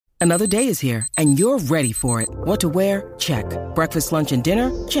Another day is here, and you're ready for it. What to wear? Check. Breakfast, lunch, and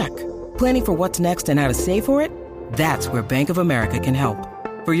dinner? Check. Planning for what's next and how to save for it? That's where Bank of America can help.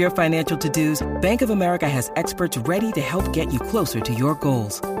 For your financial to-dos, Bank of America has experts ready to help get you closer to your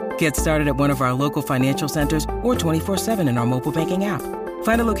goals. Get started at one of our local financial centers or 24/7 in our mobile banking app.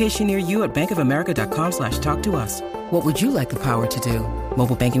 Find a location near you at bankofamerica.com/talktous. What would you like the power to do?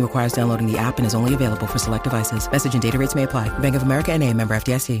 Mobile banking requires downloading the app and is only available for select devices. Message and data rates may apply. Bank of America N.A., member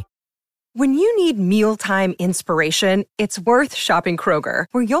FDIC. When you need mealtime inspiration, it's worth shopping Kroger,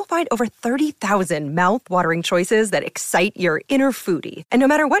 where you'll find over 30,000 mouth-watering choices that excite your inner foodie. And no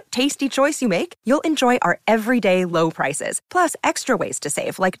matter what tasty choice you make, you'll enjoy our everyday low prices, plus extra ways to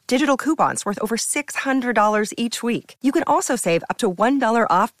save, like digital coupons worth over $600 each week. You can also save up to $1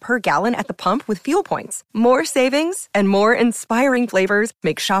 off per gallon at the pump with fuel points. More savings and more inspiring flavors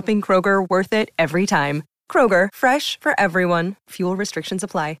make shopping Kroger worth it every time. Kroger, fresh for everyone. Fuel restrictions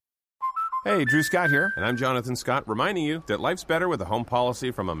apply. Hey, Drew Scott here, and I'm Jonathan Scott, reminding you that life's better with a home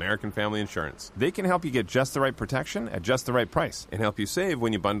policy from American Family Insurance. They can help you get just the right protection at just the right price and help you save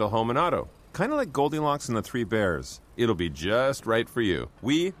when you bundle home and auto. Kind of like Goldilocks and the Three Bears. It'll be just right for you.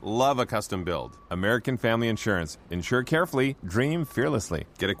 We love a custom build. American Family Insurance. Insure carefully, dream fearlessly.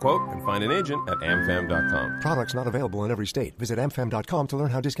 Get a quote and find an agent at amfam.com. Products not available in every state. Visit amfam.com to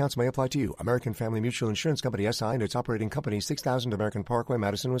learn how discounts may apply to you. American Family Mutual Insurance Company, SI, and its operating company, 6000 American Parkway,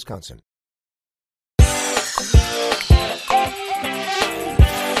 Madison, Wisconsin.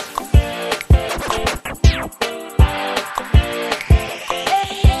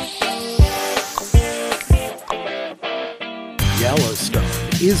 Yellowstone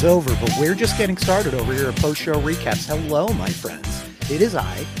is over, but we're just getting started over here at Post-Show Recaps. Hello, my friends. It is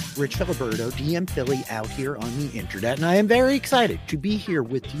I, Rich Filiberto, DM Philly, out here on the internet, and I am very excited to be here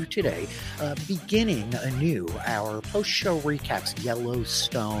with you today, beginning anew our Post-Show Recaps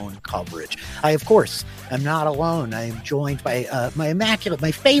Yellowstone coverage. I, of course, am not alone. I am joined by my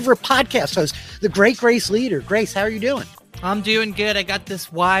favorite podcast host, the great Grace Leader. Grace, how are you doing? I'm doing good. I got this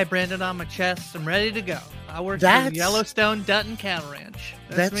Y branded on my chest. I'm ready to go. I work for Yellowstone Dutton Cattle Ranch.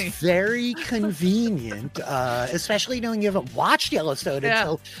 That's me. Very convenient, especially knowing you haven't watched Yellowstone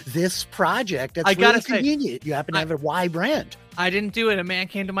until this project. That's really convenient. You happen to have a Y brand. I didn't do it. A man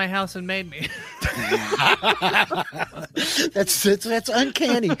came to my house and made me. That's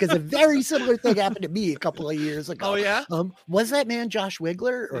uncanny, because a very similar thing happened to me a couple of years ago. Oh, yeah? Was that man Josh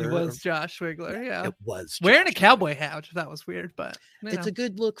Wigler? It was Josh Wigler, yeah. It was. Wearing a cowboy hat. That was weird, but it's a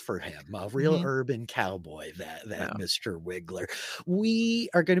good look for him. A real urban cowboy, that Mr. Wigler. We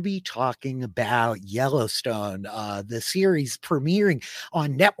are going to be talking about Yellowstone, the series premiering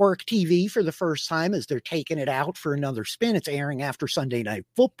on network TV for the first time as they're taking it out for another spin. It's airing after Sunday Night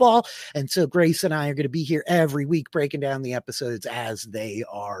Football. And so Grace and I are going to be here every week breaking down the episodes as they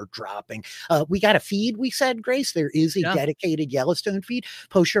are dropping. We got a feed, we said, Grace. There is a dedicated Yellowstone feed,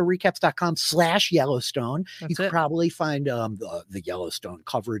 postshowrecaps.com/Yellowstone. You can probably find the Yellowstone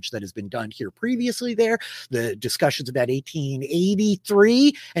coverage that has been done here previously there. The discussions about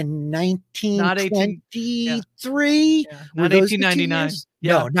 1883 and 1923. Not 1899.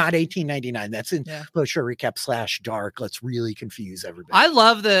 No, not 1899. That's in Post-Show Recap /Dark. Let's really confuse everybody. I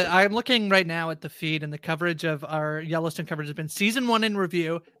love I'm looking right now at the feed, and the coverage of our Yellowstone coverage has been season 1 in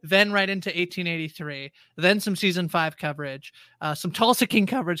review, then right into 1883, then some season 5 coverage, some Tulsa King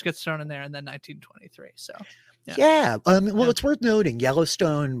coverage gets thrown in there, and then 1923. So. It's worth noting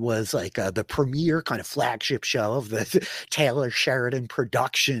Yellowstone was like the premier kind of flagship show of the Taylor Sheridan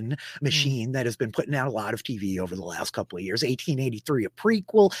production machine that has been putting out a lot of TV over the last couple of years. 1883, a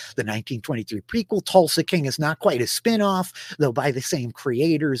prequel, the 1923 prequel. Tulsa King is not quite a spinoff, though by the same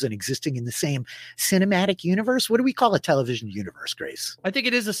creators and existing in the same cinematic universe. What do we call a television universe, Grace? I think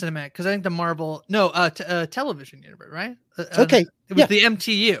it is a cinematic, because I think the television universe, right? Okay. It was the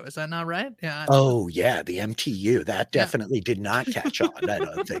MTU. Is that not right? Yeah. The MTU. That definitely did not catch on. I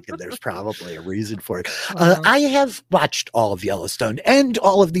don't think, and there's probably a reason for it. I have watched all of Yellowstone and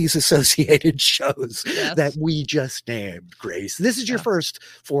all of these associated shows that we just named, Grace. This is your first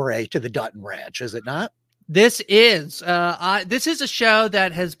foray to the Dutton Ranch, is it not? This is a show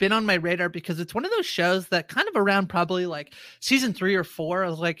that has been on my radar because it's one of those shows that kind of around probably like season 3 or 4. I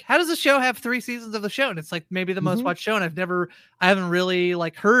was like, how does the show have 3 seasons of the show? And it's like maybe the most watched show, and I haven't really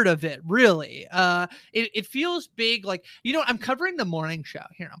like heard of it really. It feels big, like, you know, I'm covering the morning show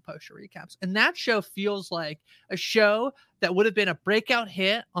here on Post-Show Recaps, and that show feels like a show that would have been a breakout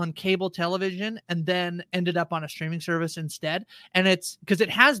hit on cable television and then ended up on a streaming service instead. And it's because it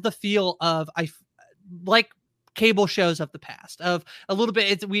has the feel of like cable shows of the past, of a little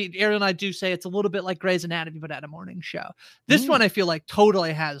bit. Aaron and I do say it's a little bit like Grey's Anatomy, but at a morning show. This one I feel like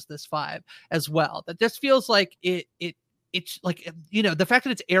totally has this vibe as well. That this feels like it's like, the fact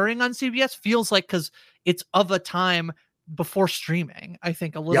that it's airing on CBS feels like, because it's of a time before streaming, I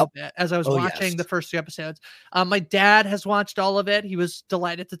think, a little bit, as I was watching the first 2 episodes. My dad has watched all of it. He was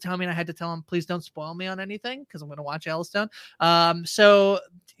delighted to tell me, and I had to tell him, please don't spoil me on anything, because I'm going to watch Yellowstone. So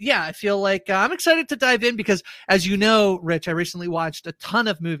yeah, I feel like I'm excited to dive in, because as you know, Rich, I recently watched a ton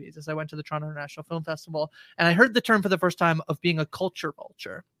of movies as I went to the Toronto International Film Festival, and I heard the term for the first time of being a culture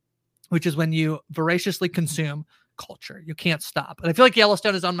vulture, which is when you voraciously consume culture. You can't stop. And I feel like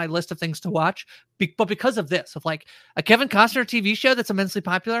Yellowstone is on my list of things to watch, but because of this, of like a Kevin Costner TV show that's immensely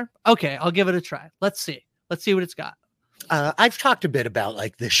popular, okay, I'll give it a try. Let's see what it's got. I've talked a bit about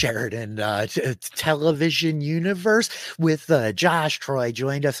like the Sheridan television universe with Josh. Troy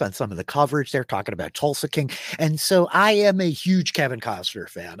joined us on some of the coverage. They're talking about Tulsa King. And so I am a huge Kevin Costner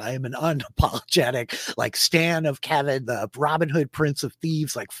fan. I am an unapologetic like stan of Kevin, the Robin Hood, Prince of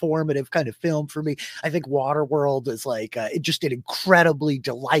Thieves, like formative kind of film for me. I think Waterworld is like just an incredibly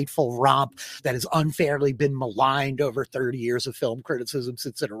delightful romp that has unfairly been maligned over 30 years of film criticism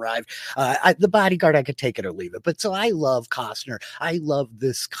since it arrived. The Bodyguard, I could take it or leave it. But so I love Costner. I love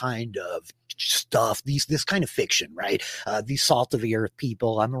this kind of stuff, this kind of fiction, right? These salt of the earth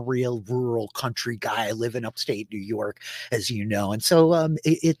people. I'm a real rural country guy. I live in upstate New York, as you know. And so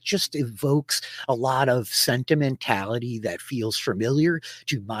it just evokes a lot of sentimentality that feels familiar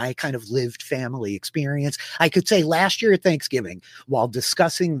to my kind of lived family experience. I could say last year at Thanksgiving, while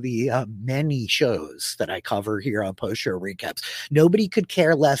discussing the many shows that I cover here on Post Show Recaps, nobody could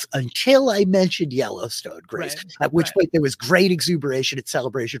care less until I mentioned Yellowstone, Grace, at which point there was great exuberation and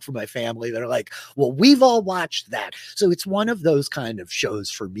celebration for my family. They're like, well, we've all watched that. So it's one of those kind of shows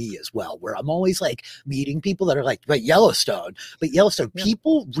for me as well, where I'm always like meeting people that are like, but Yellowstone,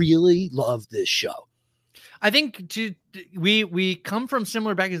 people really love this show. I think we come from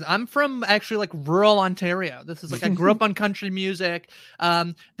similar backgrounds. I'm from actually like rural Ontario. This is like, I grew up on country music.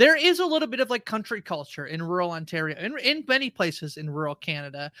 There is a little bit of like country culture in rural Ontario, in many places in rural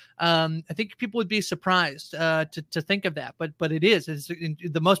Canada. I think people would be surprised to think of that, but it is. It's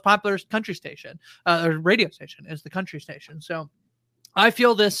the most popular country station or radio station is the country station. So I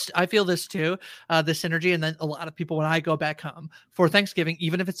feel this too, this energy. And then a lot of people, when I go back home for Thanksgiving,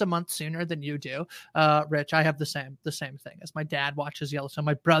 even if it's a month sooner than you do, Rich, I have the same thing as my dad watches Yellowstone.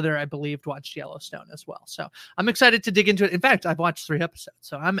 My brother, I believe, watched Yellowstone as well. So I'm excited to dig into it. In fact, I've watched 3 episodes,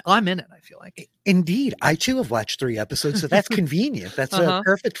 so I'm in it. I feel like. Indeed. I too have watched 3 episodes. So that's convenient. That's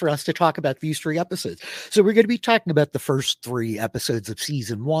perfect for us to talk about these 3 episodes. So we're going to be talking about the first 3 episodes of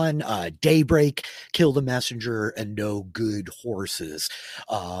season 1, Daybreak, Kill the Messenger, and No Good Horses.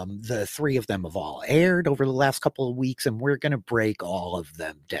 The 3 of them have all aired over the last couple of weeks, and we're going to break all of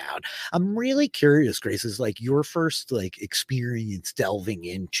them down. I'm really curious, Grace, is like your first like experience delving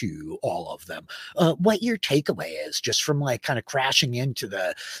into all of them. What your takeaway is just from like kind of crashing into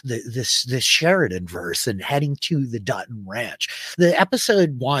this Sheridan verse and heading to the Dutton Ranch. The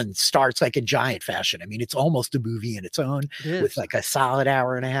episode 1 starts like in giant fashion. I mean, it's almost a movie in its own with like a solid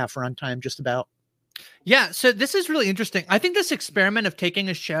hour and a half runtime, just about. Yeah, so this is really interesting. I think this experiment of taking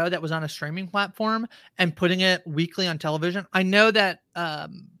a show that was on a streaming platform and putting it weekly on television. I know that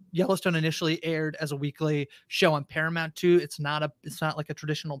Yellowstone initially aired as a weekly show on Paramount too. It's not like a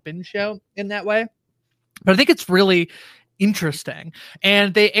traditional binge show in that way. But I think it's really interesting.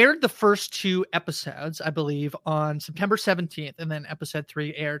 And they aired the first 2 episodes, I believe, on September 17th, and then episode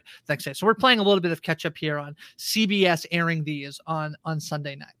 3 aired the next day. So we're playing a little bit of catch up here on CBS airing these on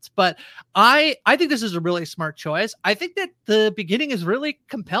Sunday nights. But I think this is a really smart choice. I think that the beginning is really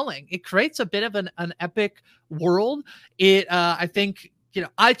compelling. It creates a bit of an epic world. I think,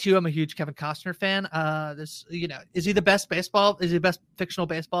 I too am a huge Kevin Costner fan. Is he the best fictional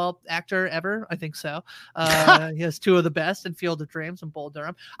baseball actor ever? I think so. He has 2 of the best in Field of Dreams and Bull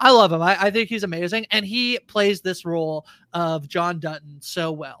Durham. I love him. I think he's amazing, and he plays this role of John Dutton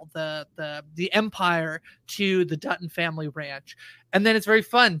so well. The empire to the Dutton family ranch. And then it's very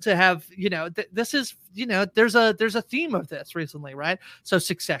fun to have, this is, there's a theme of this recently, right? So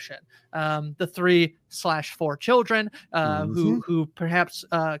Succession, the 3/4 children who perhaps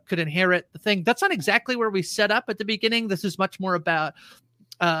could inherit the thing. That's not exactly where we set up at the beginning. This is much more about,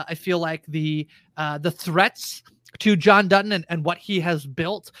 I feel like the threats to John Dutton and what he has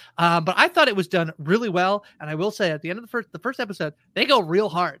built. But I thought it was done really well. And I will say at the end of the first episode, they go real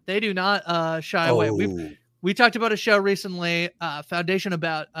hard. They do not shy away. We talked about a show recently, Foundation,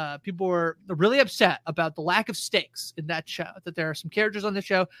 about people were really upset about the lack of stakes in that show, that there are some characters on the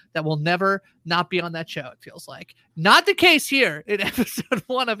show that will never not be on that show, it feels like. Not the case here in episode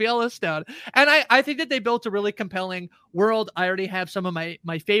 1 of Yellowstone. And I think that they built a really compelling world. I already have some of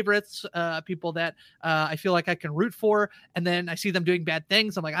my favorites, people that I feel like I can root for. And then I see them doing bad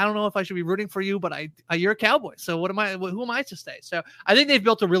things. I'm like, I don't know if I should be rooting for you, but you're a cowboy. So who am I to stay? So I think they've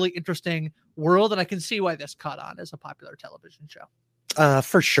built a really interesting world, and I can see why this caught on as a popular television show.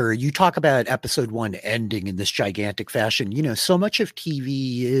 For sure. You talk about episode 1 ending in this gigantic fashion. You know, so much of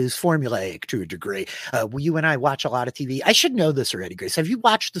TV is formulaic to a degree. You and I watch a lot of TV. I should know this already, Grace. Have you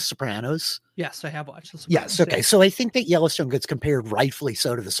watched The Sopranos? Yes, I have watched The Yes. Sopranos. Okay. So I think that Yellowstone gets compared rightfully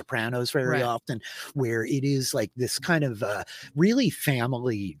so to The Sopranos very often, where it is like this kind of really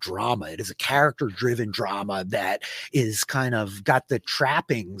family drama. It is a character-driven drama that is kind of got the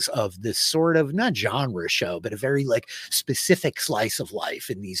trappings of this sort of, not genre show, but a very like specific slice of life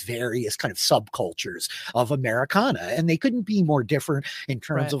in these various kind of subcultures of Americana. And they couldn't be more different in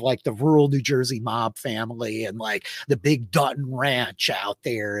terms of like the rural New Jersey mob family and like the big Dutton ranch out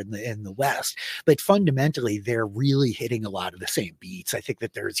there in the West. But fundamentally, they're really hitting a lot of the same beats. I think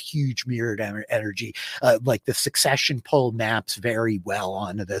that there's huge mirrored energy. Like the Succession pull maps very well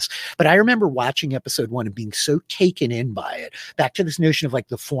onto this. But I remember watching episode 1 and being so taken in by it, back to this notion of like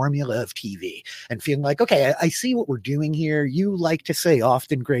the formula of TV and feeling like, okay, I see what we're doing here. You like to say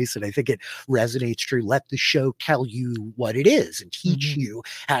often, Grace, and I think it resonates true, let the show tell you what it is and teach you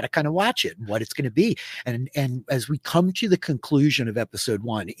how to kind of watch it and what it's going to be. And as we come to the conclusion of episode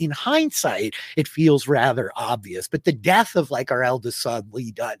 1, in hindsight, it feels rather obvious, but the death of like our eldest son,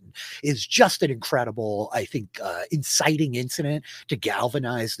 Lee Dutton, is just an incredible, I think, inciting incident to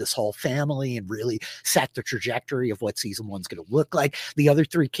galvanize this whole family and really set the trajectory of what season 1's going to look like. The other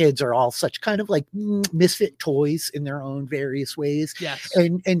 3 kids are all such kind of like misfit toys in their own various ways. Yes.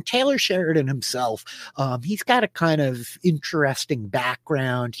 And Taylor Sheridan himself, he's got a kind of interesting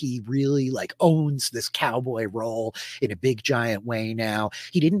background. He really like owns this cowboy role in a big giant way now.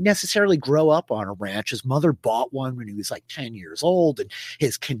 He didn't necessarily grow up on a ranch. His mother bought one when he was like 10 years old, and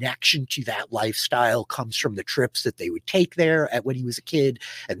his connection to that lifestyle comes from the trips that they would take there when he was a kid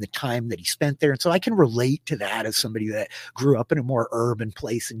and the time that he spent there. And so I can relate to that as somebody that grew up in a more urban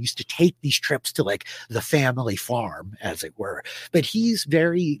place and used to take these trips to like the family farm, as it were. But he's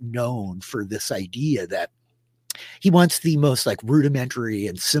very known for this idea that he wants the most like rudimentary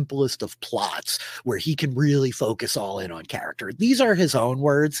and simplest of plots where he can really focus all in on character. These are his own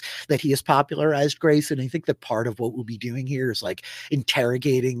words that he has popularized, Grace. And I think that part of what we'll be doing here is like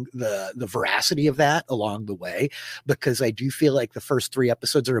interrogating the veracity of that along the way, because I do feel like the first 3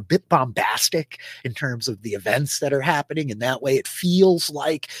 episodes are a bit bombastic in terms of the events that are happening. And that way it feels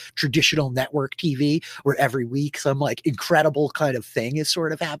like traditional network TV where every week some like incredible kind of thing is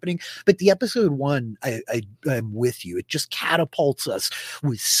sort of happening. But the episode 1, I'm with you. It just catapults us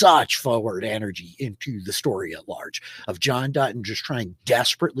with such forward energy into the story at large of John Dutton just trying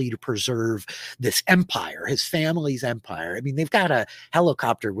desperately to preserve this empire, his family's empire. I mean, they've got a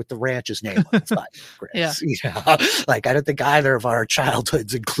helicopter with the ranch's name on the side. Yeah. You know, like I don't think either of our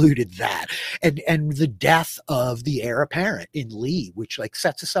childhoods included that. And the death of the heir apparent in Lee, which like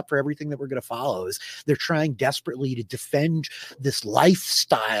sets us up for everything that we're going to follow, is they're trying desperately to defend this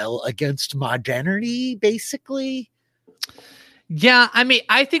lifestyle against modernity, basically. Yeah, I mean,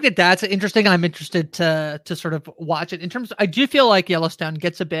 I think that that's interesting. I'm interested to sort of watch it. In terms of, I do feel like Yellowstone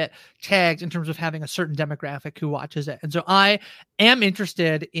gets a bit tagged in terms of having a certain demographic who watches it. And so I am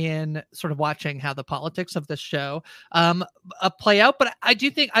interested in sort of watching how the politics of this show play out. But I do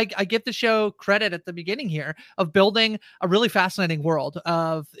think I give the show credit at the beginning here of building a really fascinating world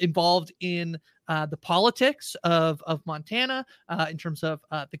of involved in the politics of Montana, in terms of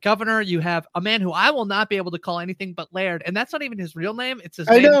the governor. You have a man who I will not be able to call anything but Laird, and that's not even his real name. It's his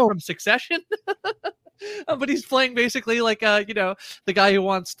name from Succession. But he's playing basically like the guy who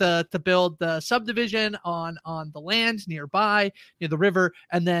wants to build the subdivision on the land nearby near the river,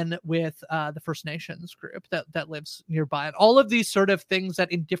 and then with the First Nations group that lives nearby, and all of these sort of things that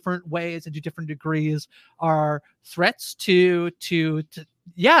in different ways and to different degrees are threats to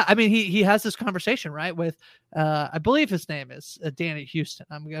yeah, I mean, he has this conversation, right, with I believe his name is Danny Houston.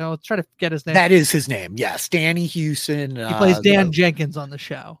 I'm going to try to get his name. That is his name. Yes, Danny Houston. He plays Dan Jenkins on the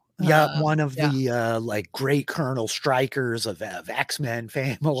show. Yeah, one of the like great Colonel Strikers of X-Men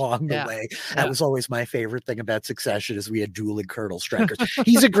fame along the way. That was always my favorite thing about Succession, is we had dueling Colonel Strikers.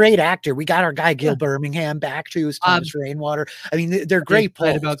 He's a great actor. We got our guy Gil Birmingham back too as Thomas Rainwater. I mean, they're great.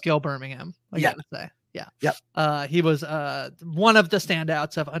 Played about Gil Birmingham. I gotta say. Yeah. Yep. He was one of the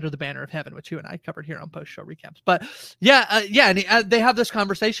standouts of Under the Banner of Heaven, which you and I covered here on post-show recaps. But and they have this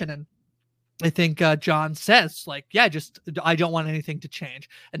conversation, and I think John says, like, yeah, I don't want anything to change,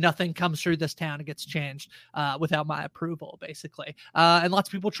 and nothing comes through this town and gets changed without my approval, basically. And lots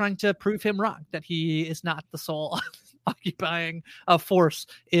of people trying to prove him wrong, that he is not the sole occupying force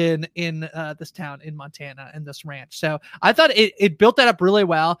in this town in Montana and this ranch. So I thought it built that up really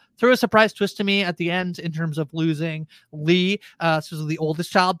well. Threw a surprise twist to me at the end in terms of losing Lee, so the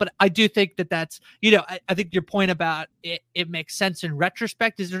oldest child. But I do think that's, I think your point about it makes sense in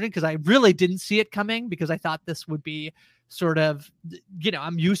retrospect is interesting, because I really didn't see it coming, because I thought this would be sort of,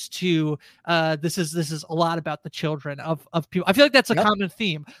 I'm used to this is a lot about the children of people. I feel like that's a common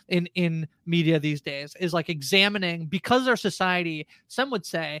theme in media these days, is like examining, because our society, some would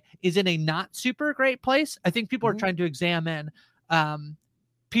say, is in a not super great place. I think people are trying to examine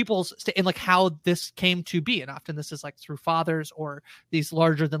people's and like how this came to be, and often this is like through fathers or these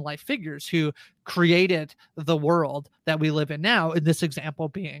larger than life figures who created the world that we live in now, in this example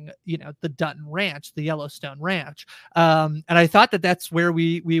being the Dutton Ranch, the Yellowstone Ranch. And I thought that's where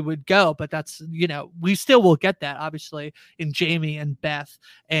we would go, but that's we still will get that obviously in Jamie and Beth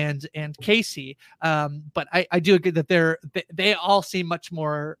and Casey, but I do agree that they all seem much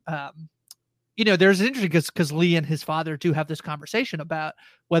more there's interesting, because Lee and his father do have this conversation about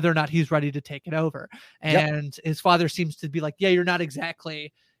whether or not he's ready to take it over. And his father seems to be like, yeah, you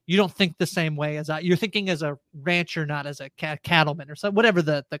don't think the same way as you're thinking as a rancher, not as a cattleman, or so, whatever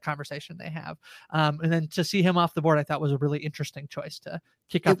the conversation they have. And then to see him off the board, I thought was a really interesting choice to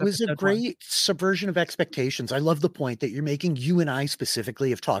kick off. It was a great subversion of expectations. I love the point that you're making. You and I specifically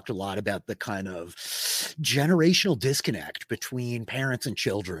have talked a lot about the kind of generational disconnect between parents and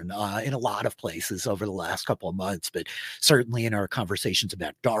children in a lot of places over the last couple of months, but certainly in our conversations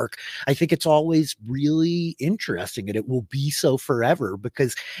about Dark. I think it's always really interesting, and it will be so forever,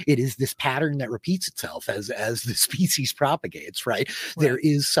 because it is this pattern that repeats itself as the species propagates, right? There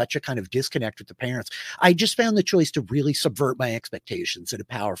is such a kind of disconnect with the parents. I just found the choice to really subvert my expectations in a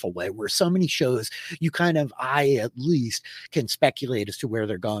powerful way, where so many shows I at least can speculate as to where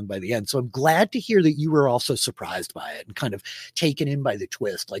they're going by the end. So I'm glad to hear that you were also surprised by it and kind of taken in by the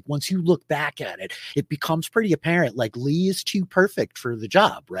twist. Like, once you look back at it, it becomes pretty apparent, like, Lee is too perfect for the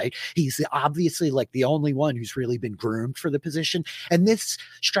job, right? He's obviously like the only one who's really been groomed for the position. And this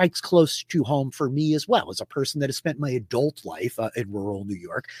strikes close to home for me as well. As a person that has spent my adult life in rural New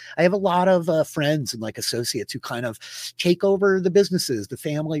York, I have a lot of friends and like associates who kind of take over the businesses, the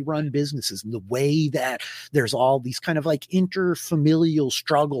family run businesses, and the way that there's all these kind of like interfamilial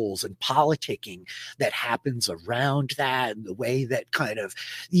struggles and politicking that happens around that, and the way that kind of,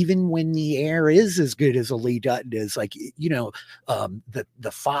 even when the air is as good as a Lee Dutton is, like,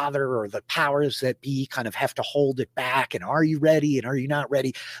 the father or the powers that be kind of have to hold it back. And are you ready? And are you not ready?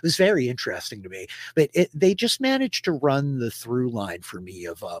 It was very interesting to me, but they just managed to run the through line for me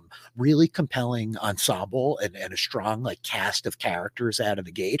of really compelling ensemble and a strong like cast of characters out of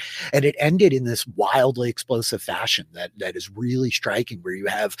the gate. And it ended in this wildly explosive fashion that is really striking, where you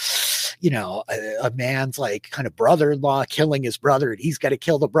have, a man's like kind of brother-in-law killing his brother, and he's got to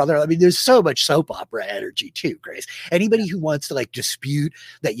kill the brother. I mean, there's so much soap opera energy too, Grace. Anybody who wants to like dispute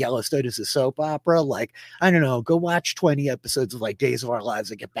that Yellowstone is a soap opera, like, I don't know, go watch 20 episodes of like Days of Our Lives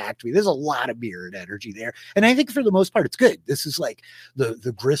and get back to me. There's a lot of mirrored energy there. And I think for the most part, it's good. This is like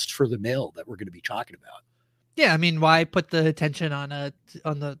the grist for the mill that we're going to be talking about. Yeah, I mean, why put the attention on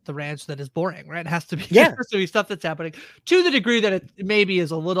the ranch that is boring, right? It has to be, has to be stuff that's happening, to the degree that it maybe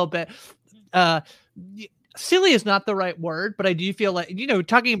is a little bit silly is not the right word, but I do feel like,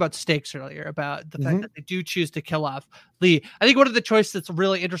 talking about stakes earlier, about the fact that they do choose to kill off Lee. I think one of the choices that's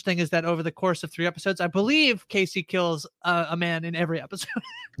really interesting is that over the course of 3 episodes, I believe Casey kills a man in every episode.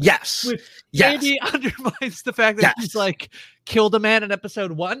 Yes. Which maybe undermines the fact that he's like killed a man in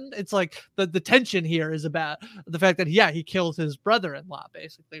episode 1. It's like the tension here is about the fact that, he kills his brother-in-law,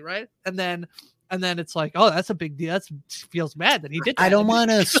 basically, right? And then it's like, oh, that's a big deal. That feels bad that he did that. I don't want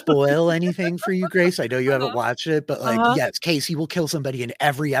to spoil anything for you, Grace. I know you haven't watched it, but yes, Casey will kill somebody in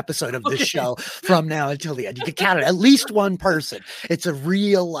every episode of this show from now until the end. You can count it, at least one person. It's a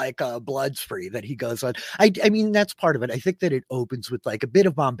real like blood spree that he goes on. I mean, that's part of it. I think that it opens with like a bit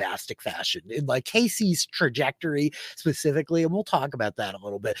of bombastic fashion in like Casey's trajectory specifically, and we'll talk about that a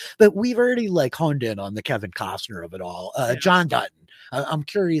little bit. But we've already like honed in on the Kevin Costner of it all. John Dutton. I'm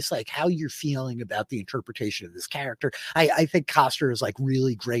curious, like, how you're feeling about the interpretation of this character. I think Costner is like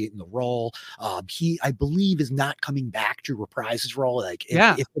really great in the role. He, I believe, is not coming back to reprise his role. Like,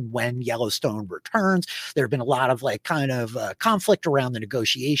 if and when Yellowstone returns, there have been a lot of like kind of conflict around the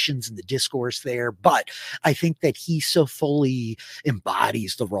negotiations and the discourse there. But I think that he so fully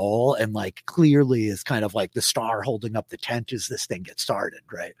embodies the role and like clearly is kind of like the star holding up the tent as this thing gets started,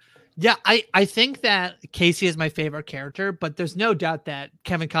 right? Yeah, I think that Casey is my favorite character, but there's no doubt that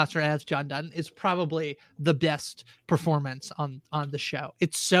Kevin Costner as John Dutton is probably the best performance on the show.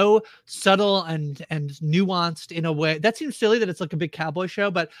 It's so subtle and nuanced in a way that seems silly that it's like a big cowboy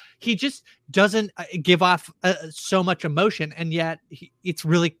show, but he just doesn't give off so much emotion, and yet it's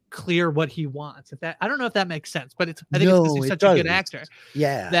really clear what he wants. I don't know if that makes sense, but I think it's because he's such a good actor.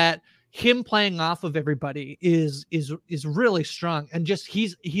 Yeah, that him playing off of everybody is really strong, and just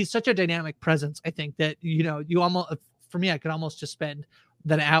he's such a dynamic presence. I think that you almost, for me, I could almost just spend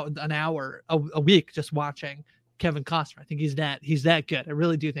an hour a week just watching Kevin Costner. I think he's that good. I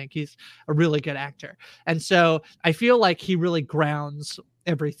really do think he's a really good actor, and so I feel like he really grounds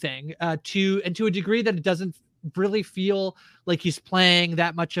everything to a degree that it doesn't really feel like he's playing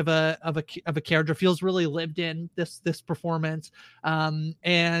that much of a character. Feels really lived in this performance, and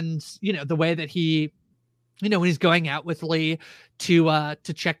the way that he, when he's going out with Lee to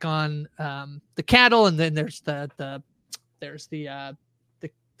check on the cattle, and then there's the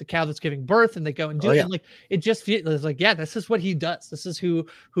cow that's giving birth, and they go and do it. And like, it just feels like, yeah, this is what he does. This is who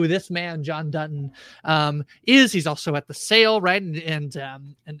this man, John Dutton, is. He's also at the sale, right? And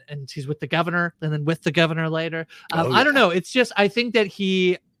he's with the governor, and then with the governor later. I don't know. It's just, I think that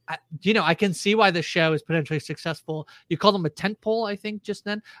he, I can see why the show is potentially successful. You called him a tentpole, I think, just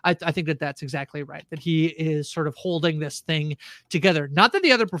then. I think that that's exactly right, that he is sort of holding this thing together. Not that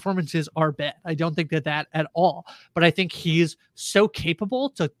the other performances are bad. I don't think that at all. But I think he's so capable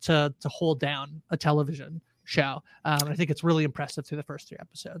to hold down a television show. I think it's really impressive through the first 3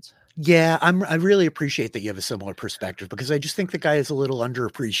 episodes. Yeah, I really appreciate that you have a similar perspective, because I just think the guy is a little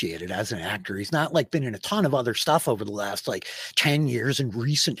underappreciated as an actor. He's not like been in a ton of other stuff over the last like 10 years in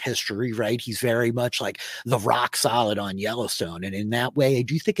recent history, right? He's very much like the rock solid on Yellowstone. And in that way, I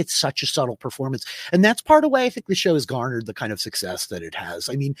do think it's such a subtle performance. And that's part of why I think the show has garnered the kind of success that it has.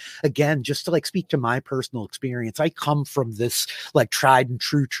 I mean, again, just to like speak to my personal experience, I come from this like tried and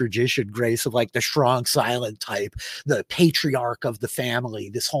true tradition, Grace, of like the strong, silent type, the patriarch of the family,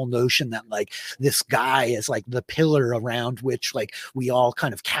 this whole notion that like this guy is like the pillar around which like we all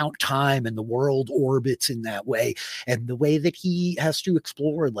kind of count time and the world orbits in that way. And the way that he has to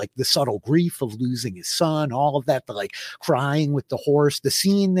explore like the subtle grief of losing his son, all of that, the like crying with the horse, the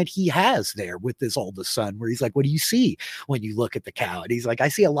scene that he has there with his oldest son, where he's like, what do you see when you look at the cow? And he's like, I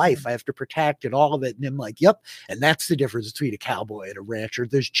see a life I have to protect, and all of it. And I'm like, yep. And that's the difference between a cowboy and a rancher.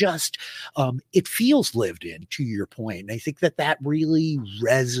 There's just, it feels lived in, to your point. And I think that really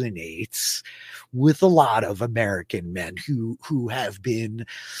resonates with a lot of American men who have been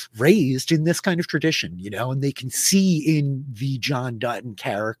raised in this kind of tradition, and they can see in the John Dutton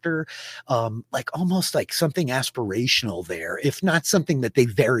character, like almost like something aspirational there, if not something that they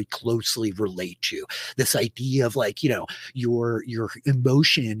very closely relate to. This idea of like, your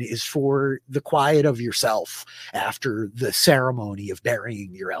emotion is for the quiet of yourself after the ceremony of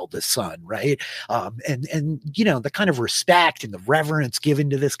burying your eldest son, right? And the kind of respect and the reverence given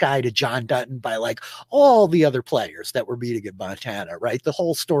to this guy, to John Dutton, by like all the other players that we're meeting in Montana, right? The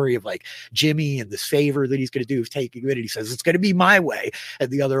whole story of like Jimmy and this favor that he's going to do of taking it, and he says, it's going to be my way. And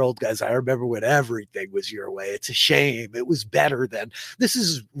the other old guys, I remember when everything was your way. It's a shame. It was better than. This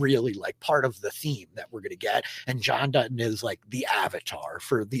is really like part of the theme that we're going to get. And John Dutton is like the avatar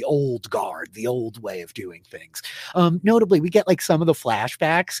for the old guard, the old way of doing things. Notably, we get like some of the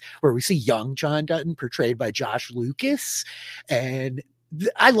flashbacks where we see young John Dutton portrayed by Josh Lucas, and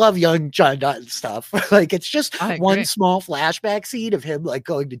I love young John Dutton stuff. Like, it's just one small flashback scene of him like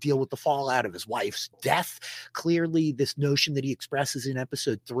going to deal with the fallout of his wife's death. Clearly, this notion that he expresses in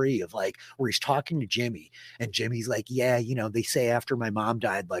episode 3 of like where he's talking to Jimmy, and Jimmy's like, yeah, they say after my mom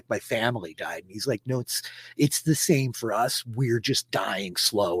died, like my family died. And he's like, no, it's the same for us. We're just dying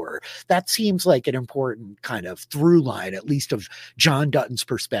slower. That seems like an important kind of through line, at least of John Dutton's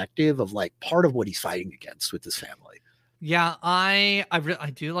perspective of like part of what he's fighting against with his family. Yeah, I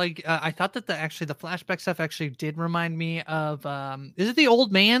do like. I thought that the flashback stuff actually did remind me of. Is it The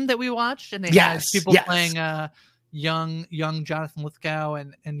Old Man that we watched? And they had people playing young Jonathan Lithgow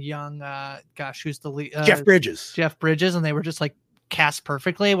and young who's the lead? Jeff Bridges. Jeff Bridges, and they were just like cast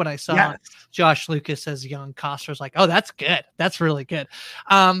perfectly. When I saw Josh Lucas as young Coster, was like, oh, that's good. That's really good.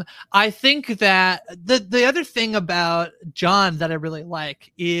 I think that the other thing about John that I really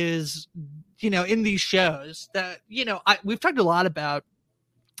like is, in these shows that, we've talked a lot about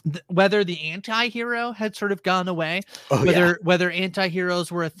whether the anti-hero had sort of gone away, whether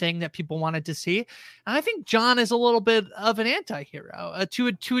anti-heroes were a thing that people wanted to see. And I think John is a little bit of an anti-hero to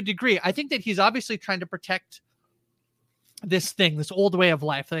a degree. I think that he's obviously trying to protect this old way of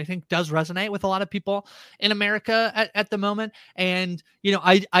life that I think does resonate with a lot of people in America at the moment. And,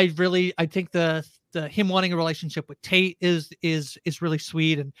 I think the him wanting a relationship with Tate is really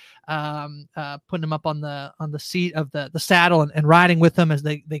sweet, and putting him up on the seat of the saddle and riding with them as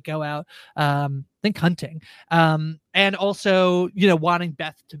they go out, think hunting, and also wanting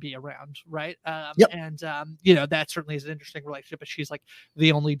Beth to be around, right? And that certainly is an interesting relationship, but she's like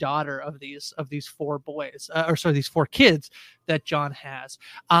the only daughter of these four boys, these four kids that John has.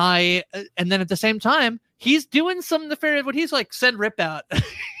 And then at the same time, he's doing some nefarious, what he's like, send Rip out.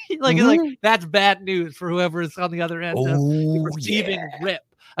 like that's bad news for whoever is on the other end of receiving Rip,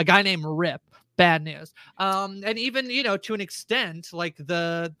 a guy named Rip. Bad news. And even, to an extent, like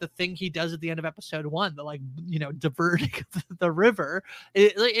the thing he does at the end of episode 1, the diverting the river,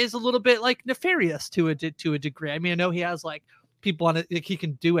 it is a little bit like nefarious to a degree. I mean, I know he has like people on it, like, he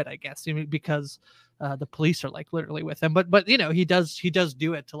can do it, I guess, because the police are like literally with him, but he does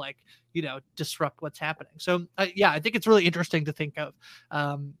do it to like, disrupt what's happening. So I think it's really interesting to think of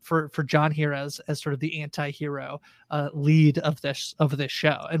for John here as sort of the anti-hero lead of this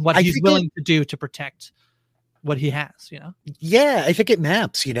show, and what he's willing to do to protect what he has, Yeah, I think it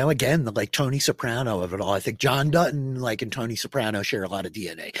maps, again, the like Tony Soprano of it all. I think John Dutton, and Tony Soprano share a lot of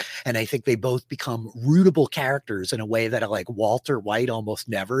DNA. And I think they both become rootable characters in a way that like Walter White almost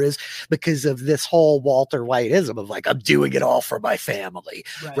never is, because of this whole Walter Whiteism of like, I'm doing it all for my family.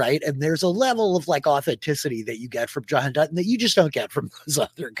 Right. And there's a level of like authenticity that you get from John Dutton that you just don't get from those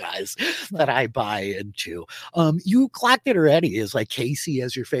other guys that I buy into. You clocked it already as like Casey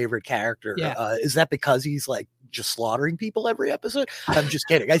as your favorite character. Yeah. Is that because he's like just slaughtering people every episode? I'm just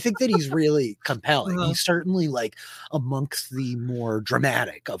kidding. I think that he's really compelling. He's certainly like amongst the more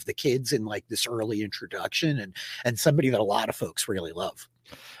dramatic of the kids in like this early introduction, and somebody that a lot of folks really love.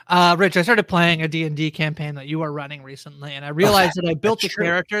 Rich, I started playing a D&D campaign that you are running recently, and I realized that I built a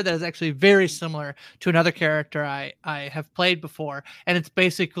character that is actually very similar to another character I have played before. And it's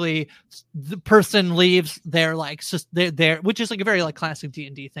basically the person leaves their which is like a very like classic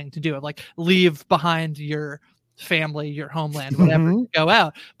D&D thing to do. Like leave behind your family, your homeland, whatever, to go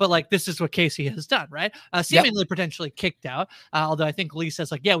out. But like, this is what Casey has done, right? Seemingly potentially kicked out. Although I think Lee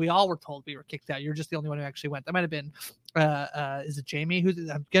says like, yeah, we all were told we were kicked out. You're just the only one who actually went. That might have been, is it Jamie?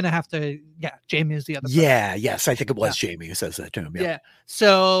 I'm going to have to, Jamie is the other person. Yes. I think it was Jamie who says that to him. Yeah.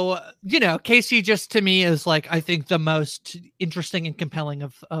 So, Casey just to me is like, I think the most interesting and compelling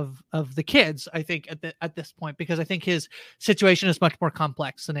of the kids, I think at this point, because I think his situation is much more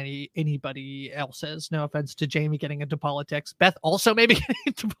complex than anybody else's. No offense to Jamie getting into politics. Beth also maybe getting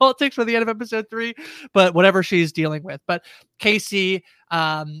into politics for the end of episode 3, but whatever she's dealing with. But Casey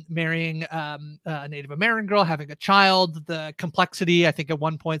marrying a Native American girl, having a child, the complexity. I think at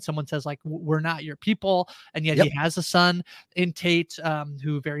one point someone says like, we're not your people, and yet he has a son in Tate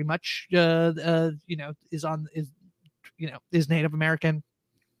who very much is Native American.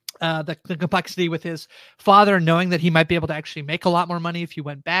 The complexity with his father, knowing that he might be able to actually make a lot more money if he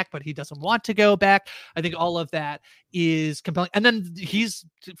went back, but he doesn't want to go back. I think all of that is compelling. And then he's,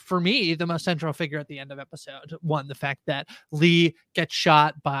 for me, the most central figure at the end of episode 1. The fact that Lee gets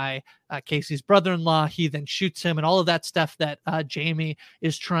shot by Casey's brother-in-law, he then shoots him, and all of that stuff that Jamie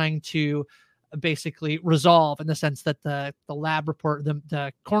is trying to basically resolve, in the sense that the lab report,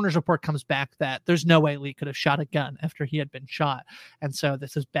 the coroner's report comes back that there's no way Lee could have shot a gun after he had been shot. And so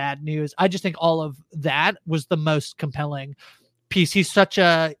this is bad news. I just think all of that was the most compelling piece.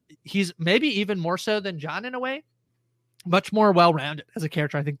 He's maybe even more so than John in a way, much more well-rounded as a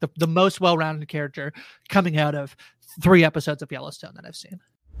character. I think the most well-rounded character coming out of 3 episodes of Yellowstone that I've seen.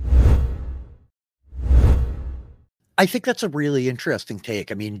 I think that's a really interesting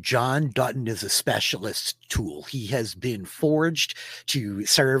take. I mean, John Dutton is a specialist tool. He has been forged to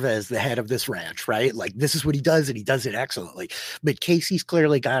serve as the head of this ranch, right? Like, this is what he does, and he does it excellently. But Casey's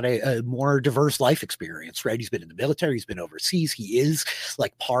clearly got a more diverse life experience, right? He's been in the military. He's been overseas. He is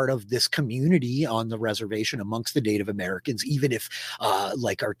like part of this community on the reservation amongst the Native Americans, even if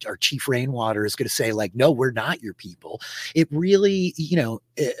like our Chief Rainwater is going to say like, no, we're not your people. It really,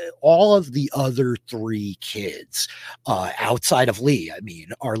 all of the other 3 kids outside of Lee, I mean,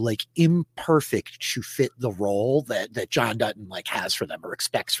 are like imperfect to fit the role that John Dutton like has for them or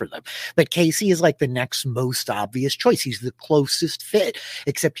expects for them. But Casey is like the next most obvious choice. He's the closest fit,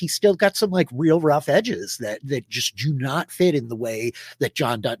 except he's still got some like real rough edges that just do not fit in the way that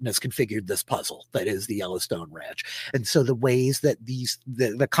John Dutton has configured this puzzle that is the Yellowstone Ranch. And so the ways that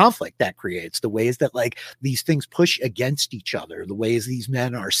the conflict that creates, the ways that like these things push against each other, the ways these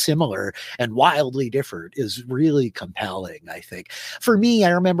men are similar and wildly different is really compelling, I think. For me, I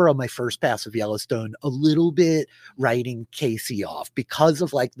remember on my first pass of Yellowstone a little bit writing Casey off because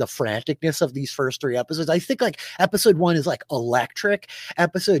of like the franticness of these first 3 episodes. I think like episode 1 is like electric.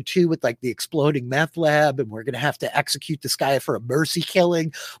 Episode 2 with like the exploding meth lab, and we're going to have to execute this guy for a mercy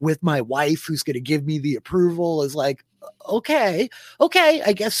killing with my wife who's going to give me the approval, is like, okay,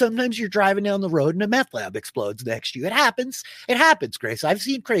 I guess sometimes you're driving down the road and a meth lab explodes next to you. It happens, Grace. I've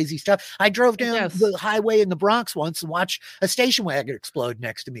seen crazy stuff. I drove down the highway in the Bronx once and watched a station wagon explode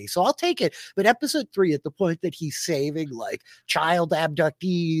next to me, so I'll take it. But episode 3, at the point that he's saving like child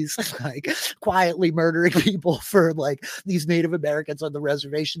abductees, like quietly murdering people for like these Native Americans on the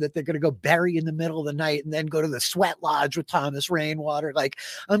reservation that they're going to go bury in the middle of the night and then go to the sweat lodge with Thomas Rainwater, like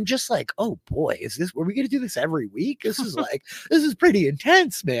I'm just like, oh boy, are we going to do this every week? This is pretty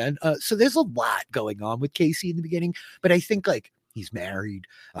intense, man. So there's a lot going on with Casey in the beginning, but I think like he's married.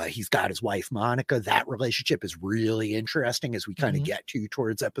 He's got his wife, Monica. That relationship is really interesting as we kind of get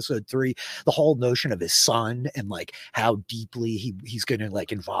towards episode 3. The whole notion of his son and like how deeply he's going to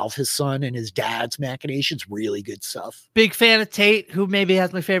like involve his son in his dad's machinations. Really good stuff. Big fan of Tate, who maybe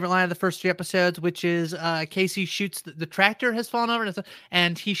has my favorite line of the first 3 episodes, which is Casey shoots the tractor has fallen over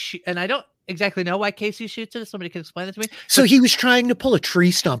and and I don't exactly know why Casey shoots it. If somebody can explain it to me. So he was trying to pull a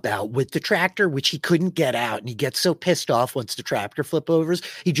tree stump out with the tractor, which he couldn't get out. And he gets so pissed off once the tractor flip overs,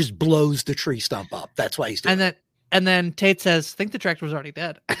 he just blows the tree stump up. That's why he's doing it. And then Tate says, think the tractor was already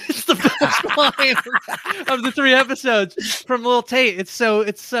dead. It's the best line of the 3 episodes from Lil Tate. It's so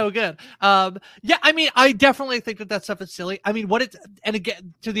good. Yeah, I mean, I definitely think that stuff is silly. I mean, and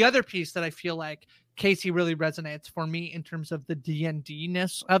again, to the other piece that I feel like Casey really resonates for me in terms of the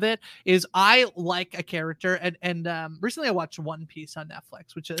D&D-ness of it is I like a character, and recently I watched One Piece on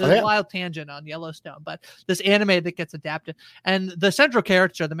Netflix, which is a wild tangent on Yellowstone, but this anime that gets adapted, and the central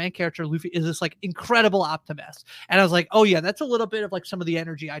character, the main character Luffy, is this like incredible optimist, and I was like, oh yeah, that's a little bit of like some of the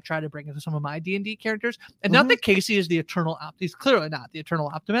energy I try to bring into some of my D&D characters, and not that Casey is the eternal he's clearly not the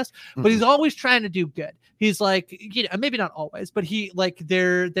eternal optimist, but he's always trying to do good. He's like, you know, maybe not always, but he like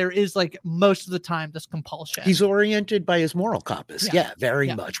there is like most of the time this compulsion. He's oriented by his moral compass. Yeah,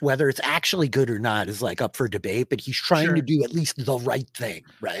 very much. Whether it's actually good or not is like up for debate, but he's trying to do at least the right thing,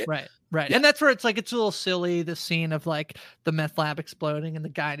 right? Right. Yeah. And that's where it's like, it's a little silly, the scene of like the meth lab exploding and the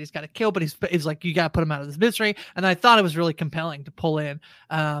guy he's got to kill, but he's like, you got to put him out of this misery. And I thought it was really compelling to pull in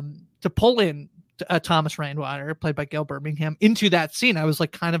Thomas Rainwater, played by Gail Birmingham, into that scene. I was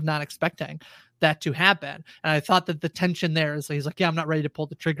like kind of not expecting that to happen. And I thought that the tension there is he's like, yeah, I'm not ready to pull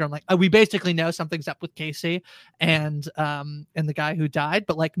the trigger. I'm like, we basically know something's up with Casey and the guy who died,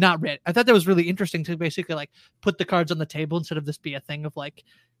 but like not ready. I thought that was really interesting to basically like put the cards on the table instead of this be a thing of like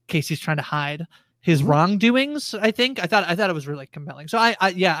Casey's trying to hide his wrongdoings. I thought it was really compelling. So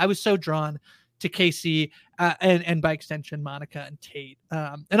I was so drawn to Casey and by extension Monica and Tate.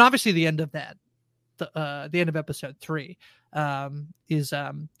 And obviously the end of that, the end of episode 3 is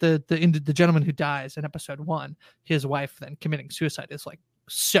the gentleman who dies in episode 1, his wife then committing suicide is like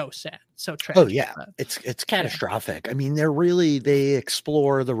so sad, so tragic. Oh yeah, it's catastrophic. I mean, they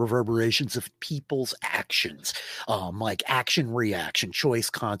explore the reverberations of people's actions, like action, reaction, choice,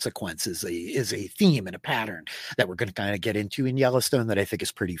 consequences is a theme and a pattern that we're going to kind of get into in Yellowstone that I think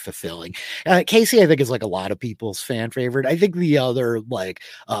is pretty fulfilling. Casey, I think, is like a lot of people's fan favorite. I think the other like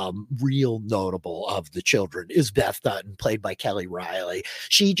real notable of the children is Beth Dutton, played by Kelly Riley.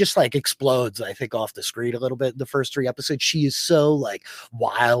 She just like explodes, I think, off the screen a little bit in the first 3 episodes. She is so like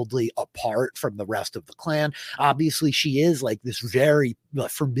wildly apart from the rest of the clan. Obviously, she is like this very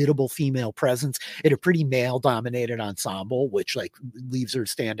formidable female presence in a pretty male-dominated ensemble, which like leaves her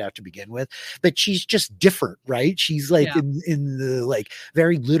stand out to begin with. But she's just different, right? She's like in the like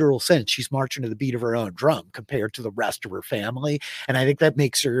very literal sense, she's marching to the beat of her own drum compared to the rest of her family, and I think that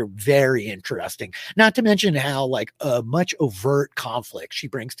makes her very interesting. Not to mention how like much overt conflict she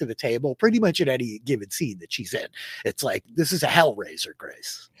brings to the table, pretty much at any given scene that she's in. It's like this is a hellraiser,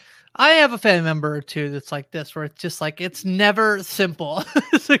 Grace. I have a family member or two that's like this, where it's just like, it's never simple.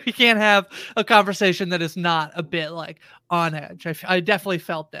 So you can't have a conversation that is not a bit like on edge. I definitely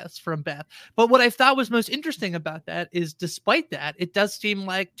felt this from Beth. But what I thought was most interesting about that is, despite that, it does seem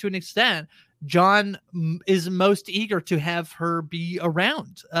like to an extent, John is most eager to have her be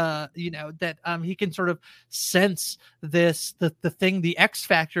around. That he can sort of sense the thing, the X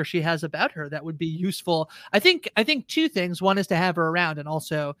factor she has about her that would be useful. I think two things. One is to have her around, and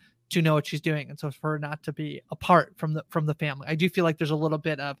also to know what she's doing, and so for her not to be apart from the family. I do feel like there's a little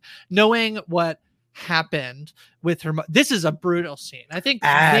bit of knowing what happened with her. This is a brutal scene. I think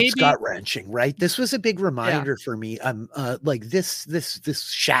it's gut wrenching, right? This was a big reminder for me. Like this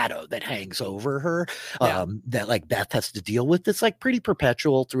shadow that hangs over her, that like Beth has to deal with. It's like pretty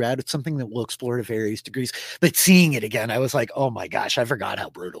perpetual throughout. It's something that we'll explore to various degrees. But seeing it again, I was like, oh my gosh, I forgot how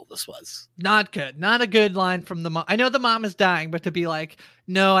brutal this was. Not good. Not a good line from the mom. I know the mom is dying, but to be like,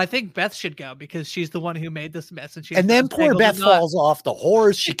 no, I think Beth should go because she's the one who made this mess, and then poor Beth falls off the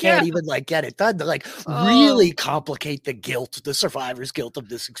horse. She can't even like get it done. To like really complicate the guilt, the survivor's guilt of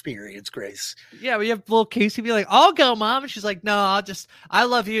this experience, Grace. Yeah, we have little Casey be like, I'll go, Mom. And she's like, no, I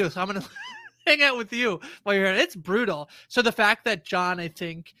love you, so I'm going to hang out with you while you're here. It's brutal. So the fact that John, I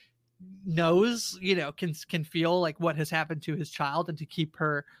think, knows, can feel like what has happened to his child, and to keep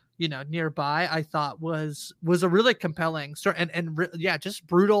her, nearby, I thought was a really compelling story, and just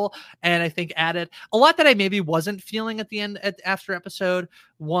brutal. And I think added a lot that I maybe wasn't feeling at the end after episode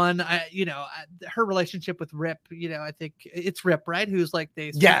 1. Her relationship with Rip, I think it's Rip, right? Who's like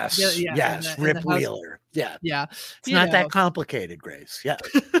yes, Rip Wheeler. Yeah. It's not that complicated, Grace. Yeah.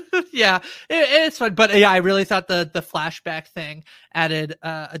 Yeah, it's fun. But yeah, I really thought the flashback thing added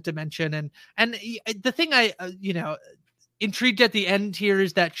a dimension, and the thing I intrigued at the end here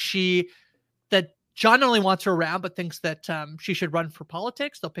is that John only wants her around, but thinks that she should run for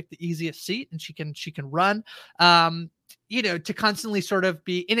politics. They'll pick the easiest seat, and she can run. To constantly sort of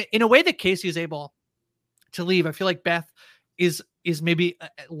be in a way that Casey is able to leave. I feel like Beth is maybe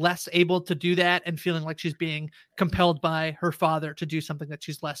less able to do that, and feeling like she's being compelled by her father to do something that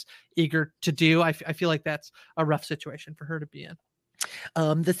she's less eager to do. I feel like that's a rough situation for her to be in.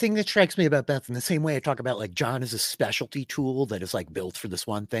 The thing that strikes me about Beth, in the same way I talk about like John is a specialty tool that is like built for this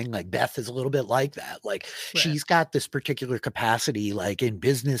one thing, like Beth is a little bit like that. Like she's got this particular capacity, like in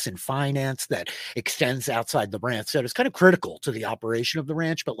business and finance, that extends outside the ranch. So it's kind of critical to the operation of the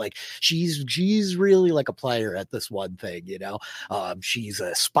ranch, but like she's really like a player at this one thing, she's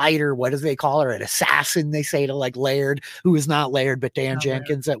a spider. What do they call her? An assassin, they say to like Laird, who is not Laird, but Dan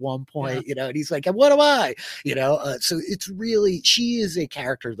Jenkins at one point, and he's like, and what am I? So it's really, she is a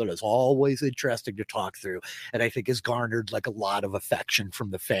character that is always interesting to talk through, and I think has garnered like a lot of affection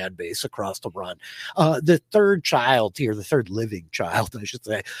from the fan base across the run. The third child here, the third living child, I should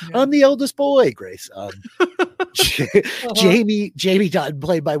say. I'm the eldest boy, Grace. Jamie Dutton,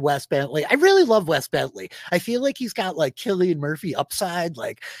 played by Wes Bentley. I really love Wes Bentley. I feel like he's got like Cillian Murphy upside.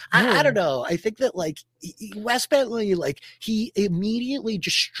 Like I don't know. I think that like Wes Bentley, like he immediately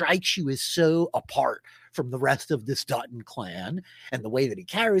just strikes you as so apart from the rest of this Dutton clan, and the way that he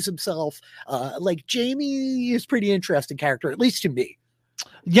carries himself. Like Jamie is pretty interesting character, at least to me.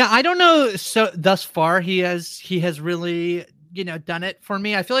 Yeah, I don't know. So thus far, he has really, done it for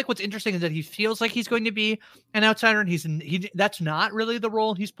me. I feel like what's interesting is that he feels like he's going to be an outsider, and that's not really the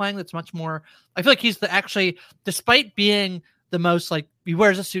role he's playing. That's much more. I feel like he's actually, despite being the most like, he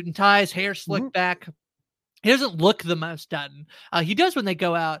wears a suit and tie, his hair slicked back. He doesn't look the most Dutton. He does when they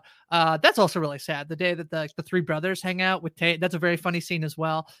go out. That's also really sad. The day that the three brothers hang out with Tate. That's a very funny scene as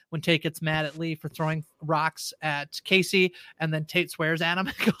well. When Tate gets mad at Lee for throwing rocks at Casey, and then Tate swears at him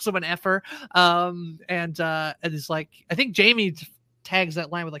and calls him an effer. And it's like, I think Jamie tags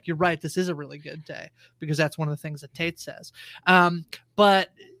that line with like, "You're right. This is a really good day," because that's one of the things that Tate says. But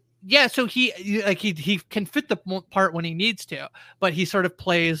yeah, so he can fit the part when he needs to, but he sort of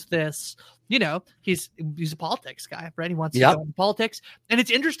plays this. He's a politics guy, right? He wants to go into politics. And it's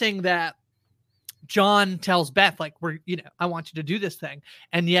interesting that John tells Beth, like, I want you to do this thing.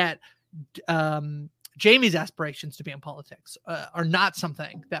 And yet Jamie's aspirations to be in politics are not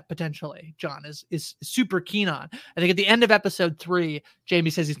something that potentially John is super keen on. I think at the end of episode 3, Jamie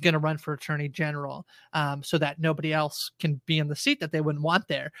says he's going to run for attorney general so that nobody else can be in the seat that they wouldn't want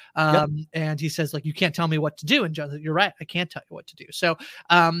there. And he says, like, you can't tell me what to do. And John says, you're right. I can't tell you what to do. So,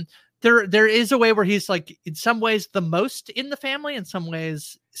 there is a way where he's like, in some ways, the most in the family, in some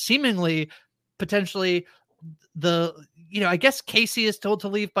ways, seemingly, potentially I guess Casey is told to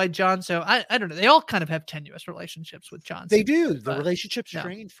leave by John. So I don't know. They all kind of have tenuous relationships with John. They do. The relationship's yeah.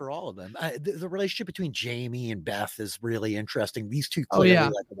 strained for all of them. The relationship between Jamie and Beth is really interesting. These two Oh, clearly yeah.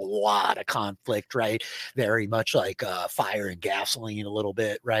 like have a lot of conflict, right? Very much like fire and gasoline a little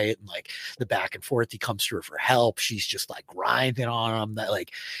bit, right? And like the back and forth. He comes to her for help. She's just like grinding on him. That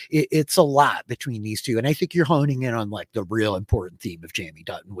like it's a lot between these two. And I think you're honing in on like the real important theme of Jamie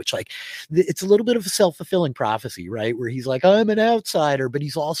Dutton, which like it's a little bit of a self-fulfilling prophecy, right? Where he's like, I'm an outsider, but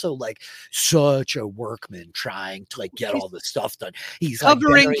he's also like such a workman trying to like get all this stuff done. He's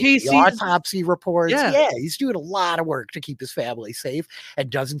covering like Casey's the autopsy reports. Yeah. Yeah, he's doing a lot of work to keep his family safe and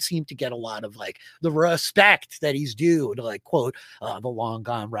doesn't seem to get a lot of like the respect that he's due to like quote the long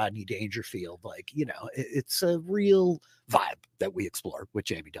gone Rodney Dangerfield. Like, it's a real vibe that we explore with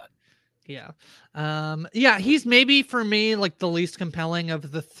Jamie Dutton. Yeah. He's maybe for me like the least compelling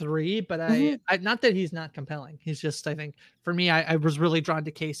of the three, but I not that he's not compelling. He's just, I think for me, I was really drawn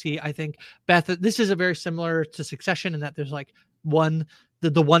to Casey. I think Beth, this is a very similar to Succession in that there's like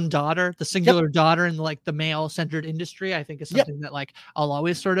the one daughter, the singular daughter in like the male centered industry, I think is something that like I'll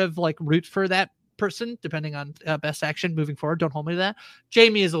always sort of like root for that person depending on best action moving forward. Don't hold me to that.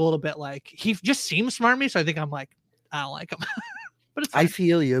 Jamie is a little bit like, he just seems smart to me. So I think I'm like, I don't like him. But I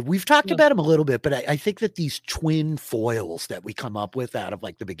feel you. We've talked about him a little bit, but I think that these twin foils that we come up with out of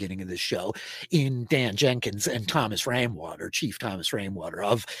like the beginning of this show in Dan Jenkins and Thomas Rainwater, Chief Thomas Rainwater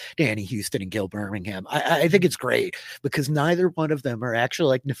of Danny Houston and Gil Birmingham, I think it's great because neither one of them are actually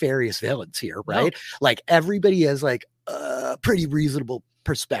like nefarious villains here, right? No. Like everybody has like a pretty reasonable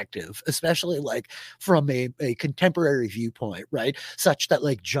perspective, especially like from a contemporary viewpoint, right? Such that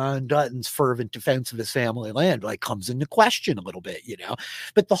like John Dutton's fervent defense of his family land like comes into question a little bit,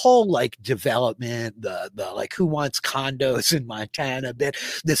 but the whole like development, the like who wants condos in Montana bit,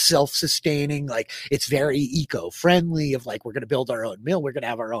 the self-sustaining, like it's very eco-friendly of like, we're going to build our own mill, we're going to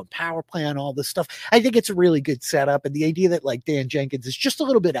have our own power plant, all this stuff. I think it's a really good setup. And the idea that like Dan Jenkins is just a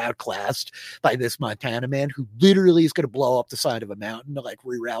little bit outclassed by this Montana man who literally is going to blow up the side of a mountain to like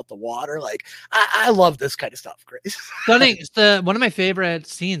reroute the water. Like I love this kind of stuff, Grace. Stunning. It's one of my favorite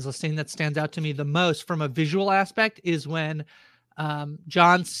scenes, the scene that stands out to me the most from a visual aspect is when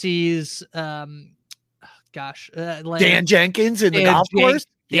John sees Dan Jenkins in the golf course.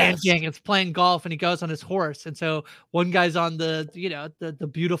 Dan Jenkins playing golf, and he goes on his horse, and so one guy's on the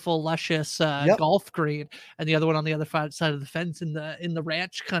beautiful luscious golf green, and the other one on the other side of the fence in the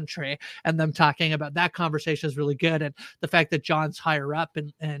ranch country, and them talking about that conversation is really good, and the fact that John's higher up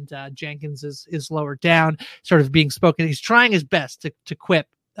and Jenkins is lower down, sort of being spoken. He's trying his best to quip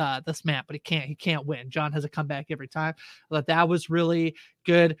this man, but he can't win. John has a comeback every time. I thought that was really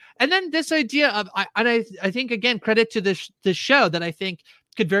good. And then this idea of I think again, credit to this show that I think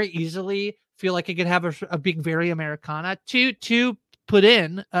could very easily feel like it could have a being very Americana to put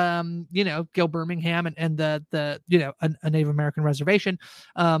in Gil Birmingham and the a Native American reservation.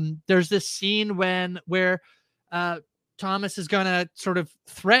 There's this scene where Thomas is gonna sort of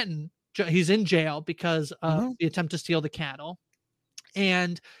threaten, he's in jail because of the attempt to steal the cattle.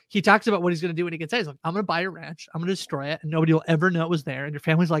 And he talks about what he's going to do when he gets out. He's like, I'm going to buy your ranch. I'm going to destroy it. And nobody will ever know it was there. And your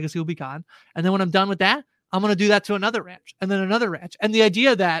family's legacy will be gone. And then when I'm done with that, I'm going to do that to another ranch and then another ranch. And the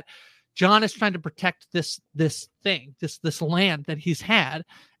idea that John is trying to protect this land that he's had.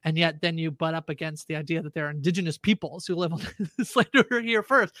 And yet then you butt up against the idea that there are indigenous peoples who live on this land over here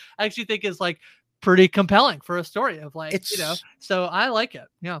first. I actually think is like pretty compelling for a story of like, so I like it.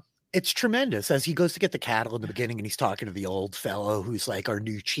 Yeah. It's tremendous as he goes to get the cattle in the beginning and he's talking to the old fellow who's like our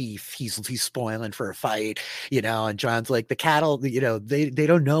new chief. He's spoiling for a fight, and John's like, the cattle, they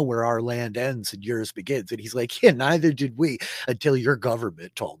don't know where our land ends and yours begins. And he's like, yeah, neither did we until your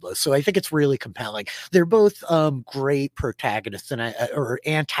government told us. So I think it's really compelling. They're both great protagonists or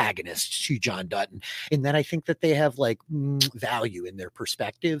antagonists to John Dutton in that I think that they have like value in their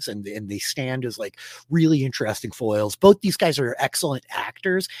perspectives and they stand as like really interesting foils. Both these guys are excellent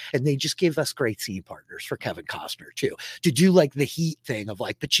actors. And they just give us great scene partners for Kevin Costner too, to do like the Heat thing of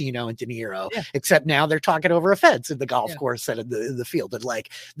like Pacino and De Niro, except now they're talking over a fence in the golf course and in the field. And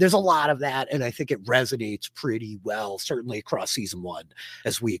like, there's a lot of that. And I think it resonates pretty well, certainly across season one,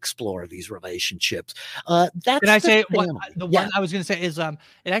 as we explore these relationships. That's I say one I was going to say is, it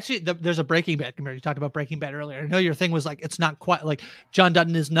actually, there's a Breaking Bad comparison. You talked about Breaking Bad earlier. I know your thing was like, it's not quite like John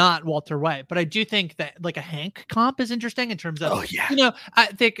Dutton is not Walter White, but I do think that like a Hank comp is interesting in terms of, I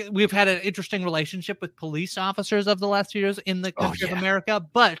think we've had an interesting relationship with police officers of the last few years in the country of America,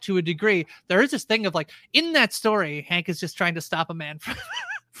 but to a degree, there is this thing of like, in that story, Hank is just trying to stop a man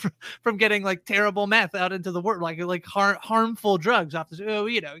from getting like terrible meth out into the world, like harmful drugs off the,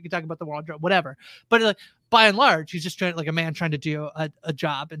 you can talk about the world drug, whatever. But like, by and large, he's just trying, like a man trying to do a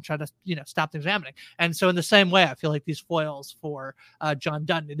job and try to, stop things happening. And so in the same way, I feel like these foils for John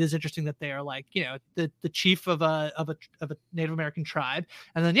Dutton, it is interesting that they are like, the chief of a Native American tribe.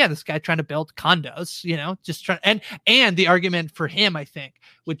 And then, this guy trying to build condos, just trying, and the argument for him, I think,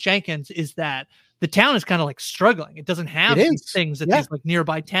 with Jenkins is that the town is kind of like struggling. It doesn't have these things that these like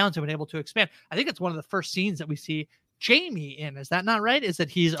nearby towns have been able to expand. I think it's one of the first scenes that we see Jamie in. Is that not right? Is that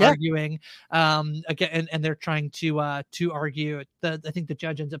he's arguing again, and they're trying to argue. I think the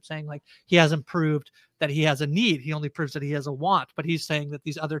judge ends up saying like he hasn't proved that he has a need. He only proves that he has a want. But he's saying that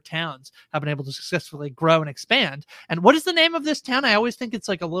these other towns have been able to successfully grow and expand. And what is the name of this town? I always think it's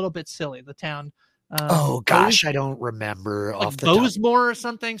like a little bit silly. The town. I don't remember like off the Bozeman or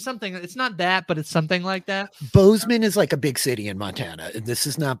something. It's not that, but it's something like that. Bozeman is like a big city in Montana, and this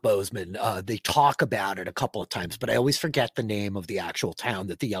is not Bozeman. They talk about it a couple of times, but I always forget the name of the actual town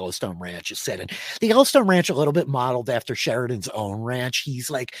that the Yellowstone Ranch is set in. The Yellowstone Ranch, a little bit modeled after Sheridan's own ranch. He's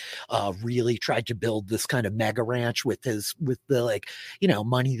like really tried to build this kind of mega ranch with the like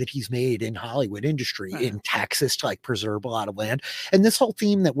money that he's made in Hollywood industry in Texas to like preserve a lot of land. And this whole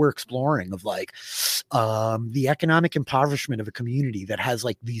theme that we're exploring of like the economic impoverishment of a community that has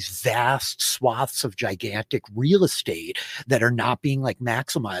like these vast swaths of gigantic real estate that are not being like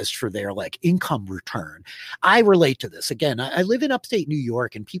maximized for their like income return. I relate to this. Again, I live in upstate New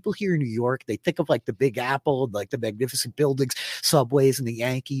York, and people here in New York, they think of like the Big Apple, like the magnificent buildings, subways, and the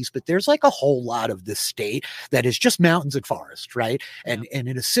Yankees, but there's like a whole lot of this state that is just mountains and forest, right? And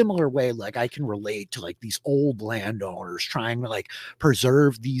in a similar way, like I can relate to like these old landowners trying to like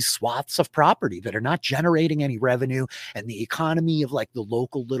preserve these swaths of property that are not generating any revenue, and the economy of like the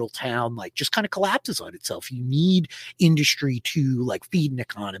local little town like just kind of collapses on itself. You need industry to like feed an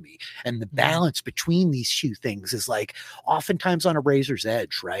economy, and the balance between these two things is like oftentimes on a razor's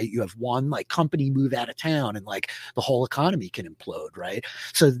edge, right? You have one like company move out of town and like the whole economy can implode, right?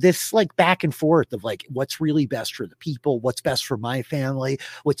 So this like back and forth of like what's really best for the people, what's best for my family,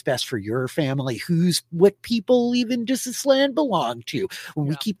 what's best for your family, what people even does this land belong to? When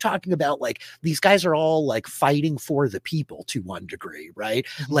we keep talking about like these guys are all like fighting for the people to one degree, right?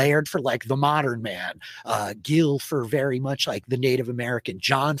 Laird for like the modern man, Gil for very much like the Native American,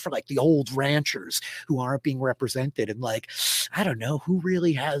 John for like the old ranchers who aren't being represented, and like I don't know who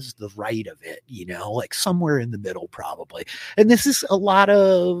really has the right of it, like somewhere in the middle probably. And this is a lot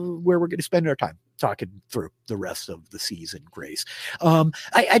of where we're going to spend our time talking through the rest of the season, Grace.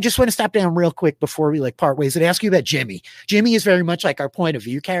 I just want to stop down real quick before we like part ways and ask you about Jimmy. Jimmy is very much like our point of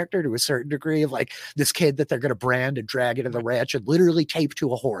view character to a certain degree of like this kid that they're going to brand and drag into the ranch and literally tape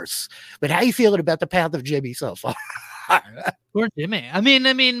to a horse. But how you feeling about the path of Jimmy so far? Poor Jimmy. I mean,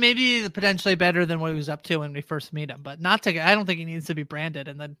 maybe potentially better than what he was up to when we first meet him, but I don't think he needs to be branded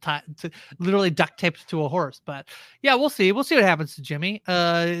and then literally duct taped to a horse. But yeah, we'll see. We'll see what happens to Jimmy.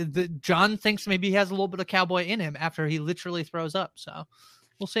 John thinks maybe he has a little bit of cowboy in him after he literally throws up. So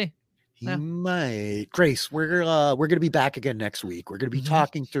we'll see. He might. Grace, we're going to be back again next week. We're going to be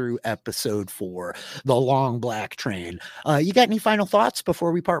talking through episode 4, The Long Black Train. You got any final thoughts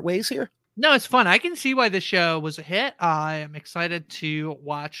before we part ways here? No, it's fun. I can see why this show was a hit. I am excited to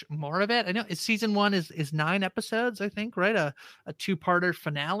watch more of it. I know season 1 is 9 episodes, I think, right? A 2-parter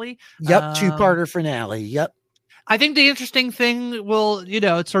finale. Yep, 2-parter finale. Yep. I think the interesting thing will,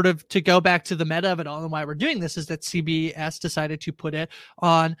 it's sort of to go back to the meta of it all and why we're doing this is that CBS decided to put it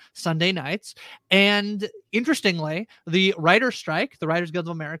on Sunday nights. And interestingly, the writer's strike, the Writers Guild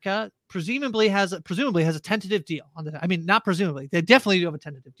of America, presumably has a tentative deal on that. I mean, not presumably, they definitely do have a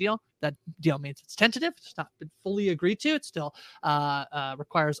tentative deal. That deal means it's tentative. It's not been fully agreed to. It still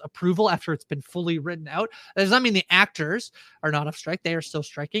requires approval after it's been fully written out. That does not mean the actors are not off strike. They are still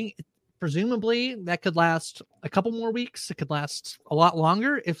striking. Presumably that could last a couple more weeks. It could last a lot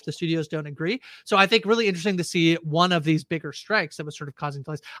longer if the studios don't agree. So I think really interesting to see one of these bigger strikes that was sort of causing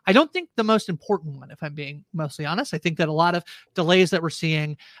delays. I don't think the most important one, if I'm being mostly honest. I think that a lot of delays that we're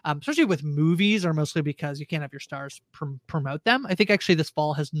seeing, especially with movies, are mostly because you can't have your stars promote them. I think actually this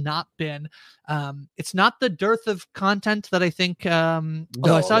fall has not been, it's not the dearth of content that I think,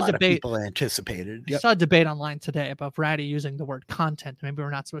 although I saw a debate. People anticipated. Yep. I saw a debate online today about Ratty using the word content. Maybe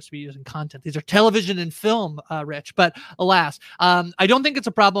we're not supposed to be using content. These are television and film, Rich, but alas, I don't think it's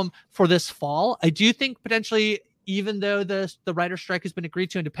a problem for this fall. I do think potentially even though the writer's strike has been agreed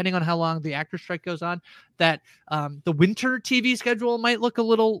to, and depending on how long the actor strike goes on, that the winter TV schedule might look a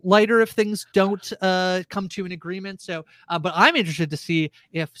little lighter if things don't come to an agreement. So, but I'm interested to see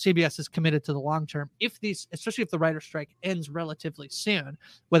if CBS is committed to the long term, especially if the writer's strike ends relatively soon,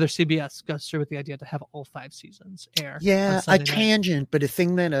 whether CBS goes through with the idea to have all 5 seasons air. Yeah, a tangent, but a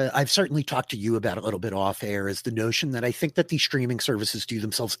thing that I've certainly talked to you about a little bit off air is the notion that I think that these streaming services do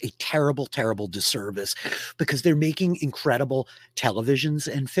themselves a terrible, terrible disservice because they're making incredible televisions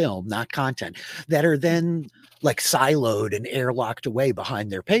and film, not content, that are then like siloed and airlocked away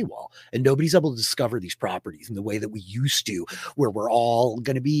behind their paywall. And nobody's able to discover these properties in the way that we used to, where we're all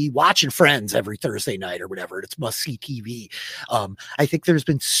going to be watching Friends every Thursday night or whatever. It's must-see TV. I think there's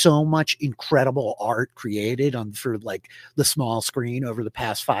been so much incredible art created for like the small screen over the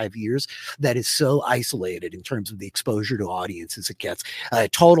past 5 years that is so isolated in terms of the exposure to audiences it gets.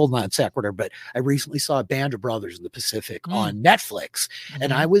 Total non sequitur, but I recently saw a Band of Brothers in the Pacific on Netflix,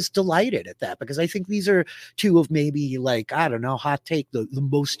 and I was delighted at that because I think these are two of maybe, like, I don't know, hot take, the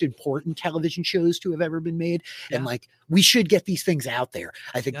most important television shows to have ever been made. And like, we should get these things out there.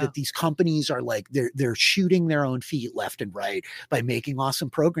 I think that these companies are like, they're shooting their own feet left and right by making awesome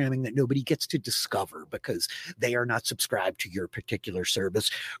programming that nobody gets to discover because they are not subscribed to your particular service.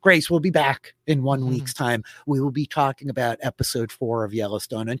 Grace, we'll be back in 1 week's time. We will be talking about episode 4 of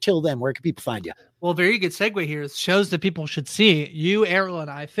Yellowstone. Until then, where can people find you? Well, very good segue here. Shows that people should see. You, Errol, and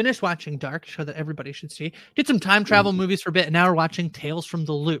I finished watching Dark, show that everybody should see. Did some time travel movies for a bit, and now we're watching Tales from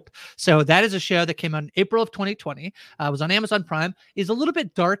the Loop. So that is a show that came out in April of 2020. Was on Amazon Prime. Is a little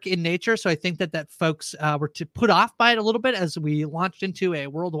bit dark in nature, so I think that folks were to put off by it a little bit as we launched into a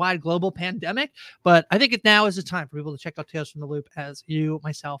worldwide global pandemic. But I think now is the time for people to check out Tales from the Loop, as you,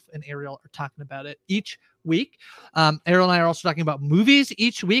 myself, and Ariel are talking about it each week. Errol and I are also talking about movies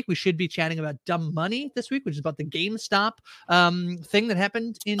each week. We should be chatting about Dumb Money this week, which is about the GameStop thing that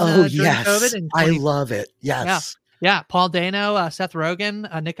happened in during COVID. And I love it. Yes. Yeah, Paul Dano, Seth Rogen,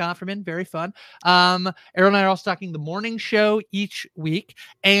 Nick Offerman, very fun. Aaron and I are also talking the morning show each week.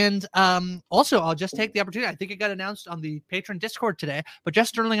 And also, I'll just take the opportunity. I think it got announced on the Patreon Discord today, but Jess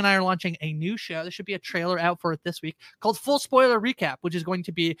Sterling and I are launching a new show. There should be a trailer out for it this week called Full Spoiler Recap, which is going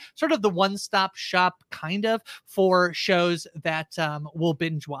to be sort of the one-stop shop kind of for shows that we'll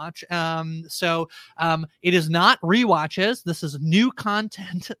binge watch. So it is not rewatches. This is new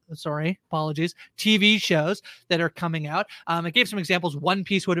content. Sorry, apologies. TV shows that are coming out. It gave some examples. One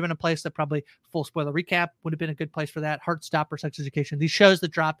Piece would have been a place that probably Full Spoiler Recap would have been a good place for that. Heartstopper, Sex Education. These shows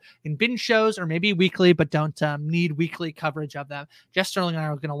that drop in binge shows or maybe weekly, but don't need weekly coverage of them. Jess Sterling and I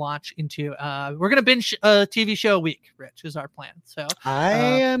are going to launch into, we're going to binge a TV show a week, Rich, is our plan. So I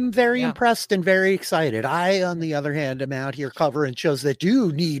am very impressed and very excited. I, on the other hand, am out here covering shows that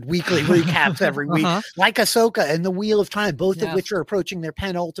do need weekly recaps every week, like Ahsoka and The Wheel of Time, both of which are approaching their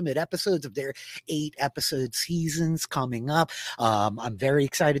penultimate episodes of their 8-episode season coming up. I'm very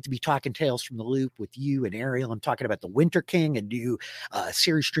excited to be talking Tales from the Loop with you and Ariel. I'm talking about The Winter King, a new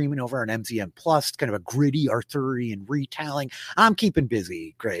series streaming over on MZM Plus, kind of a gritty Arthurian retelling. I'm keeping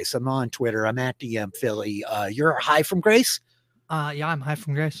busy, Grace. I'm on Twitter. I'm at DM Philly. You're High from Grace? Yeah, I'm High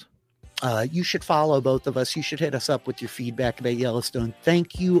from Grace. You should follow both of us. You should hit us up with your feedback about Yellowstone.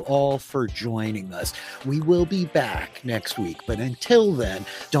 Thank you all for joining us. We will be back next week. But until then,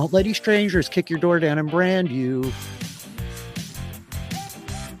 don't let these strangers kick your door down and brand you.